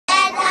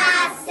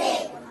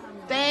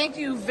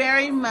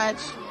very much.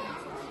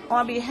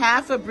 On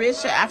behalf of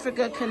Bridge to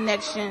Africa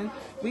Connection,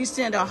 we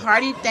send a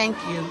hearty thank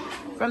you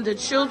from the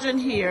children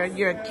here,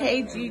 your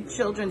KG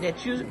children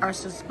that you are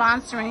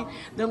sponsoring.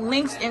 The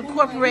Links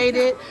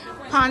Incorporated,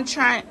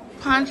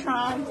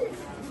 Pontchartrain.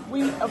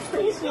 We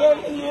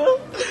appreciate you.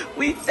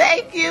 We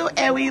thank you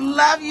and we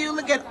love you.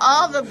 Look at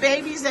all the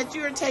babies that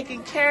you are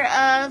taking care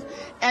of.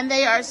 And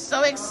they are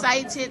so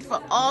excited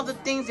for all the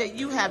things that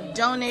you have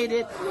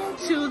donated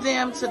to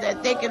them so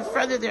that they can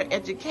further their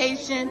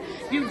education.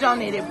 You've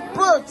donated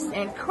books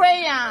and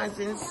crayons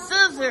and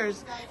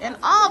scissors and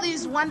all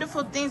these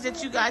wonderful things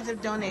that you guys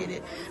have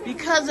donated.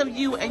 Because of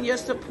you and your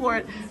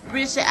support,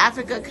 Bridge to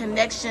Africa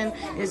Connection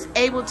is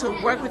able to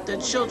work with the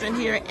children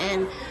here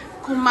in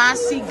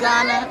Kumasi,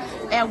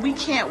 Ghana, and we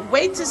can't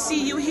wait to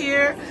see you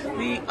here.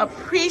 We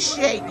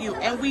appreciate you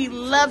and we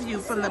love you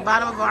from the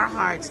bottom of our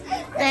hearts.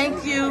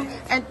 Thank you,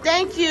 and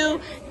thank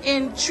you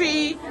in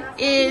Tree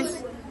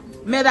is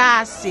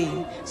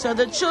Mirasi. So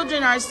the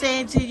children are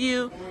saying to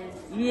you,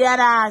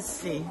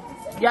 Yarasi.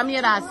 Yam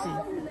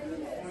Yarasi.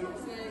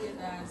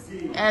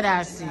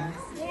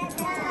 Yarasi.